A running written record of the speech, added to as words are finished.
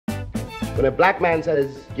When a black man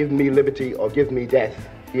says, give me liberty or give me death,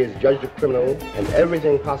 he is judged a criminal, and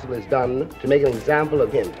everything possible is done to make an example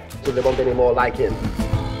of him so there won't be any more like him.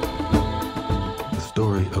 The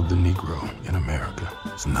story of the Negro in America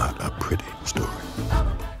is not a pretty story.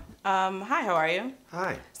 Hi, how are you?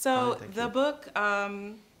 Hi. So Hi, the book,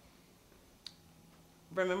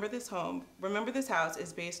 Remember This House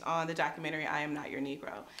is based on the documentary I Am Not Your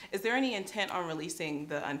Negro. Is there any intent on releasing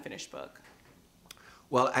the unfinished book?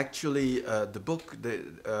 Well, actually, the book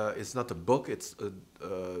is not a book. It's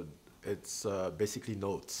basically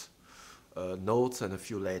notes, notes and a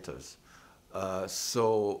few letters.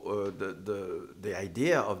 So the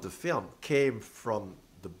idea of the film came from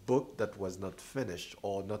the book that was not finished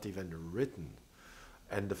or not even written,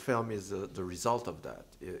 and the film is the result of that.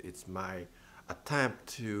 It's my attempt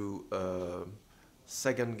to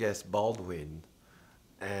second-guess Baldwin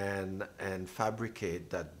and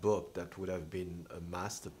fabricate that book that would have been a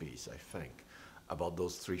masterpiece, I think, about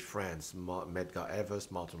those three friends, Medgar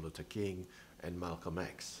Evers, Martin Luther King, and Malcolm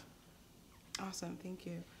X. Awesome, thank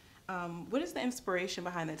you. What is the inspiration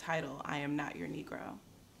behind the title, I Am Not Your Negro?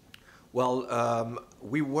 Well,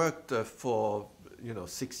 we worked for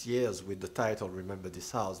 6 years with the title Remember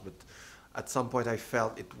This House, but at some point I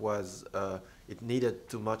felt it needed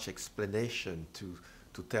too much explanation to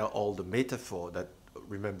tell all the metaphor that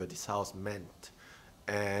Remember This House meant,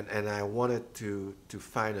 and I wanted to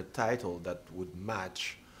find a title that would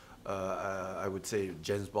match, I would say,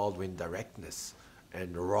 James Baldwin directness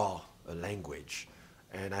and raw language,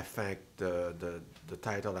 and I think the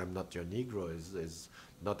title I'm Not Your Negro is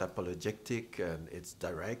not apologetic, and it's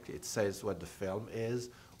direct. It says what the film is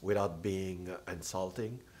without being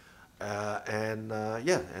insulting, and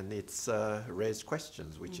it's raised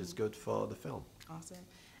questions, which is good for the film. Awesome.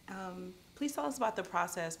 Please tell us about the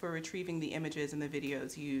process for retrieving the images and the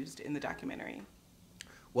videos used in the documentary.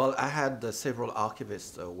 Well, I had several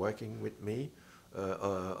archivists working with me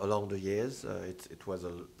along the years. It was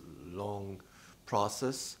a long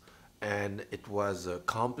process, and it was a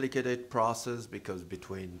complicated process because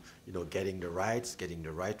between getting the rights, getting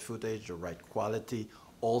the right footage, the right quality,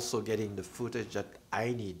 also getting the footage that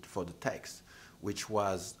I need for the text, which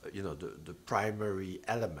was the primary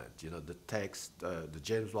element, the text, the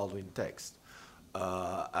James Baldwin text.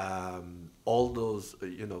 All those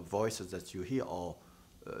voices that you hear are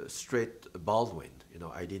straight Baldwin.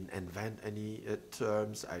 I didn't invent any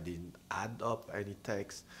terms, I didn't add up any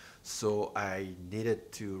text, so I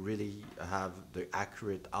needed to really have the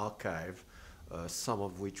accurate archive, some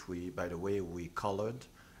of which by the way, we colored,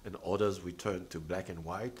 and others we turned to black and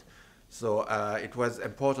white. So it was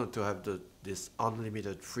important to have this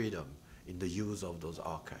unlimited freedom in the use of those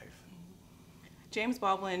archives. James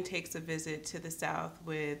Baldwin takes a visit to the South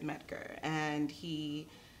with Medgar, and he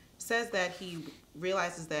says that he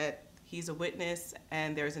realizes that he's a witness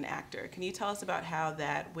and there's an actor. Can you tell us about how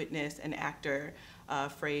that witness and actor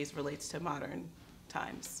phrase relates to modern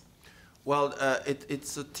times? Well,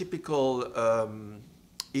 it's a typical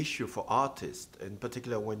issue for artists, in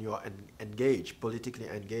particular when you are politically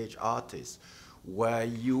engaged artists, where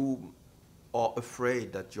you are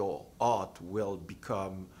afraid that your art will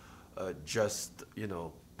become just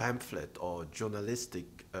pamphlet or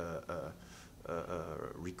journalistic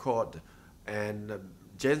record. And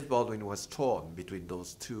James Baldwin was torn between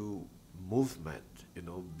those two movements,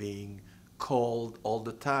 being called all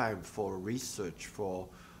the time for research, to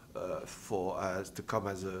come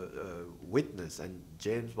as a witness, and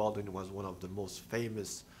James Baldwin was one of the most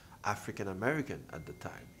famous African American at the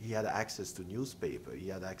time. He had access to newspaper, he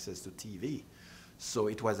had access to TV, so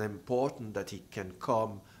it was important that he can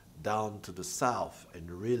come down to the South and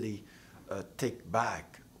really take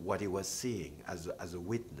back what he was seeing as a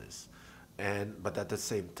witness. But at the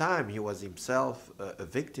same time, he was himself a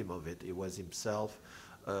victim of it. He was himself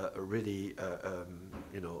really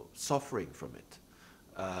suffering from it.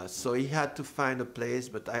 So he had to find a place,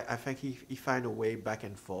 but I think he found a way back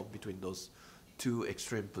and forth between those two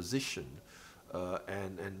extreme positions,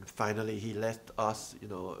 and finally he left us,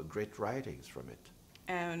 great writings from it.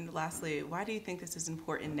 And lastly, why do you think this is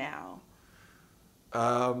important now?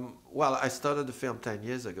 Well, I started the film 10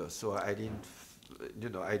 years ago, so I didn't,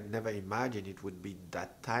 I never imagined it would be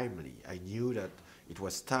that timely. I knew that it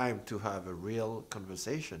was time to have a real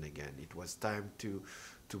conversation again. It was time to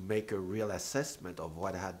make a real assessment of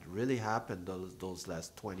what had really happened those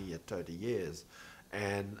last 20 or 30 years,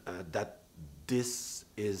 and that this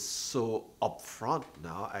is so upfront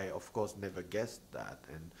now. I, of course, never guessed that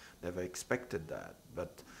and never expected that,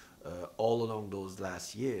 but all along those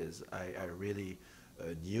last years, I really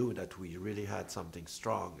knew that we really had something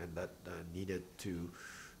strong, and that needed to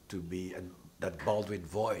be, and that Baldwin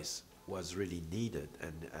voice was really needed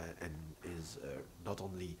and is not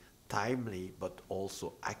only timely but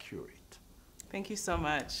also accurate. Thank you so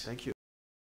much. Thank you.